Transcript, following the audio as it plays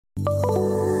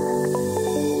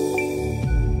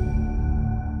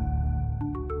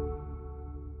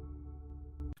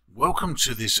Welcome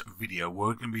to this video where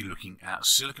we're going to be looking at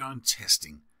silicone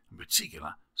testing, in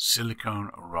particular silicone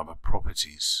rubber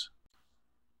properties.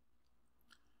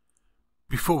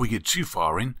 Before we get too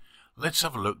far in, let's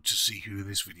have a look to see who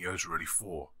this video is really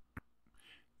for.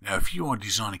 Now, if you are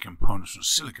designing components from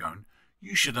silicone,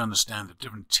 you should understand the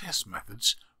different test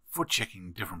methods for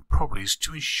checking different properties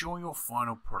to ensure your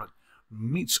final product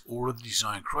meets all of the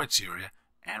design criteria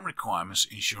and requirements,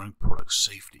 ensuring product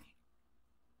safety.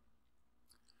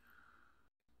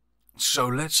 So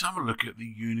let's have a look at the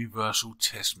universal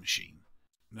test machine.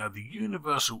 Now, the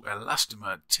universal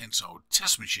elastomer tensile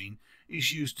test machine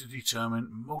is used to determine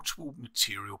multiple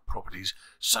material properties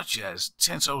such as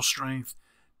tensile strength,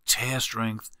 tear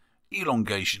strength,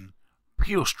 elongation,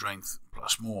 peel strength,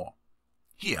 plus more.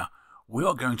 Here, we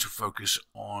are going to focus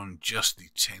on just the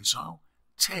tensile,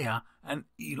 tear, and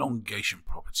elongation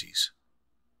properties.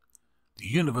 The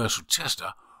universal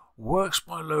tester works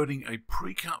by loading a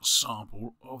pre-cut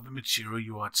sample of the material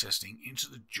you are testing into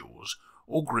the jaws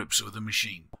or grips of the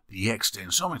machine. The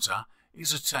extensometer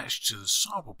is attached to the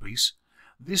sample piece.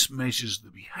 This measures the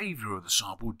behavior of the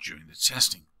sample during the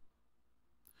testing.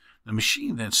 The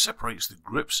machine then separates the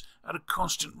grips at a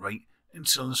constant rate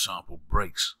until the sample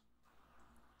breaks.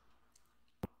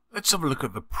 Let's have a look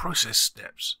at the process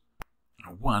steps.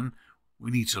 1.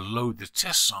 We need to load the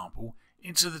test sample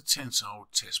into the tensile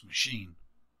test machine.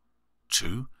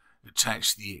 2.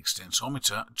 Attach the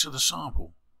extensometer to the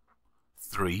sample.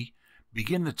 3.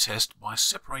 Begin the test by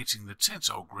separating the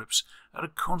tensile grips at a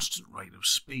constant rate of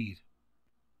speed.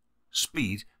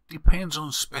 Speed depends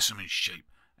on specimen shape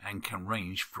and can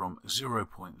range from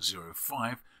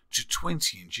 0.05 to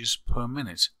 20 inches per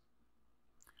minute.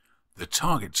 The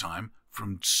target time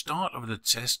from start of the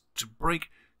test to break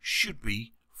should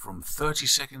be from 30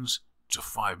 seconds to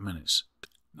 5 minutes.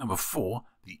 4.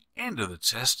 The end of the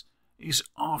test is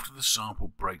after the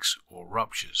sample breaks or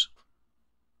ruptures.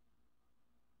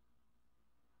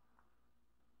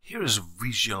 Here is a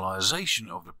visualization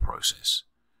of the process.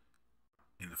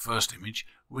 In the first image,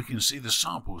 we can see the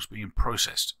samples being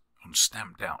processed and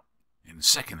stamped out. In the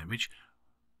second image,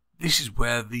 this is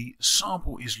where the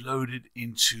sample is loaded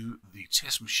into the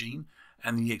test machine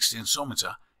and the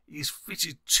extensometer is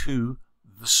fitted to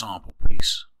the sample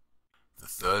piece. The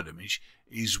third image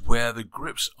is where the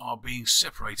grips are being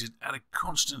separated at a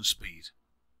constant speed.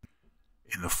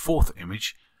 In the fourth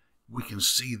image, we can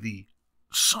see the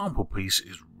sample piece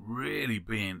is really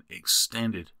being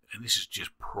extended, and this is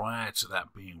just prior to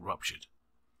that being ruptured.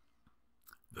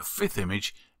 The fifth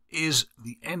image is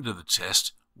the end of the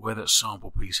test where that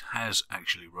sample piece has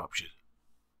actually ruptured.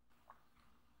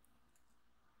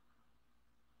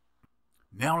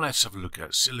 Now let's have a look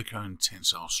at silicone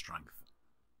tensile strength.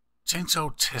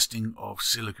 Tensile testing of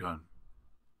silicone.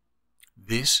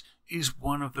 This is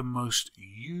one of the most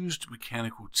used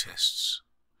mechanical tests.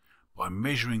 By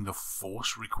measuring the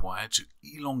force required to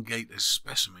elongate a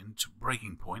specimen to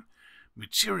breaking point,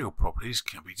 material properties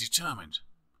can be determined.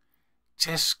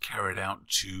 Tests carried out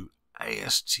to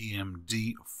ASTM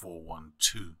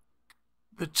D412.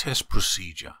 The test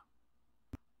procedure.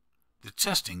 The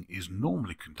testing is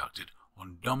normally conducted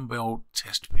on dumbbell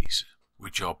test pieces,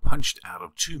 which are punched out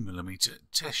of 2mm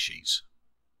test sheets.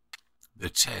 The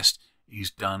test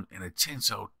is done in a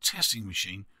tensile testing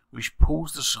machine which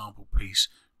pulls the sample piece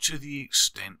to the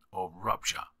extent of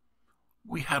rupture.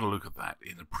 We had a look at that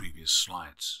in the previous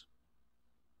slides.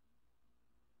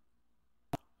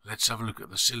 Let's have a look at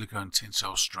the silicone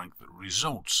tensile strength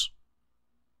results.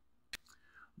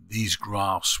 These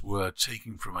graphs were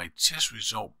taken from a test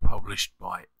result published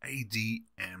by ADMET.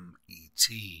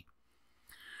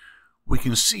 We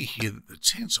can see here that the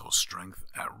tensile strength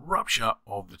at rupture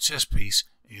of the test piece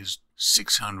is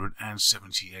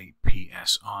 678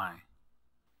 psi.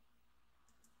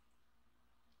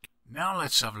 Now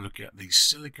let's have a look at the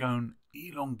silicone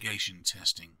elongation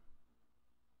testing.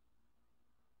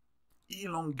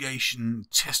 Elongation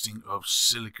testing of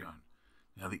silicone.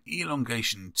 Now, the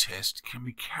elongation test can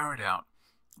be carried out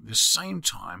at the same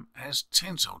time as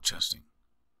tensile testing.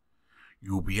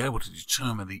 You will be able to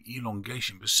determine the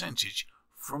elongation percentage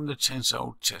from the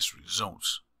tensile test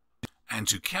results and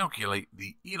to calculate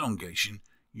the elongation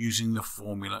using the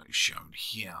formula shown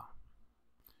here.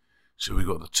 So we've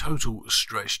got the total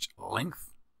stretched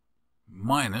length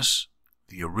minus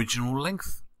the original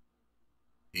length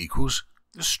equals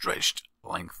the stretched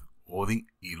length or the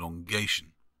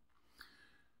elongation.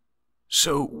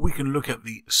 So we can look at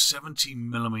the 70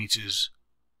 millimeters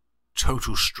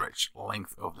total stretched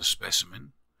length of the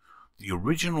specimen. The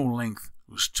original length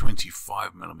was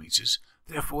 25 millimeters,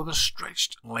 therefore the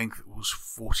stretched length was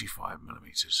 45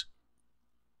 millimeters.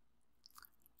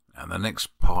 And the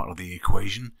next part of the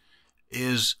equation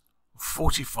is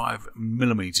 45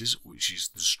 millimeters, which is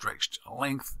the stretched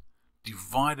length,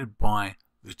 divided by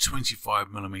the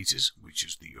 25 millimeters, which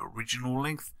is the original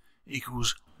length,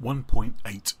 equals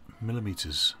 1.8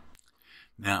 millimeters.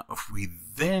 Now, if we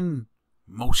then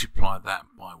multiply that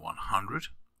by 100,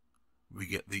 we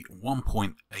get the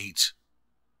 1.8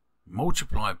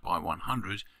 multiplied by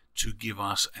 100 to give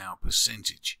us our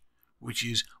percentage, which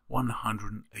is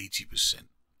 180%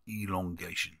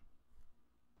 elongation.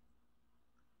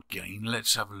 Again,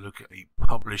 let's have a look at a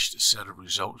published set of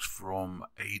results from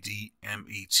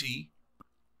ADMET,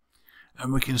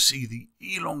 and we can see the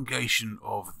elongation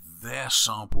of their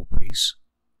sample piece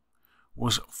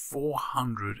was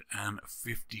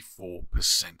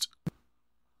 454%.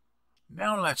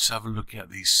 Now let's have a look at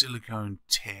the silicone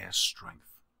tear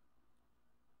strength.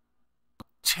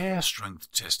 Tear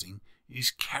strength testing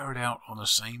is carried out on the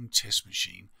same test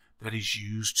machine that is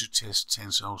used to test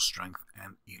tensile strength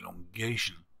and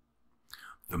elongation.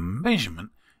 The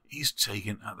measurement is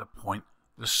taken at the point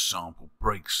the sample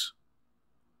breaks.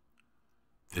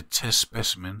 The test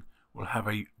specimen will have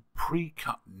a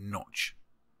pre-cut notch.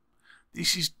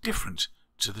 This is different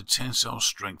to the tensile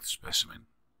strength specimen.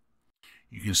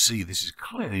 You can see this is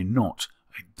clearly not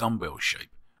a dumbbell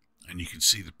shape, and you can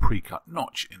see the pre-cut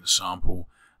notch in the sample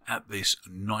at this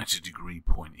 90-degree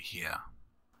point here.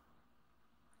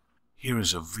 Here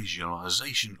is a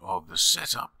visualization of the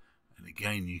setup, and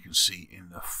again you can see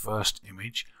in the first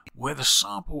image where the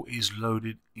sample is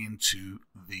loaded into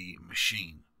the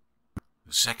machine.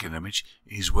 The second image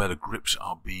is where the grips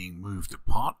are being moved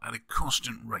apart at a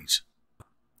constant rate.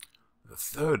 The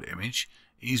third image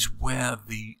is where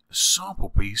the sample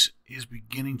piece is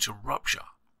beginning to rupture,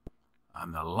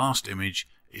 and the last image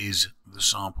is the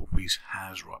sample piece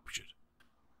has ruptured.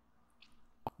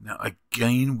 Now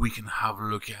again we can have a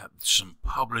look at some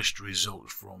published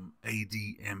results from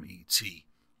ADMET.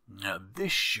 Now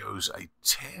this shows a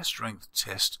tear strength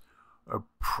test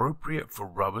appropriate for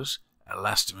rubbers,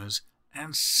 elastomers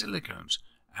and silicones,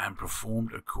 and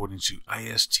performed according to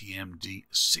ASTM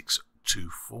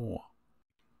D624.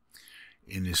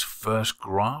 In this first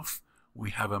graph we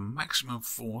have a maximum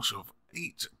force of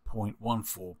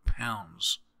 8.14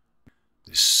 pounds.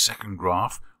 This second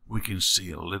graph we can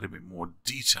see a little bit more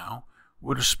detail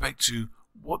with respect to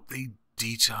what the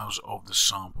details of the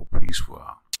sample piece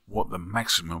were, what the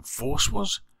maximum force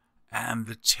was, and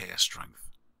the tear strength.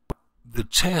 The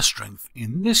tear strength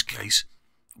in this case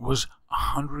was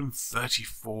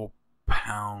 134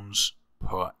 pounds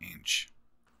per inch.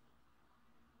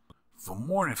 For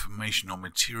more information on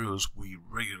materials we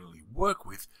regularly work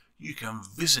with, you can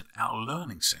visit our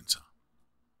Learning Center.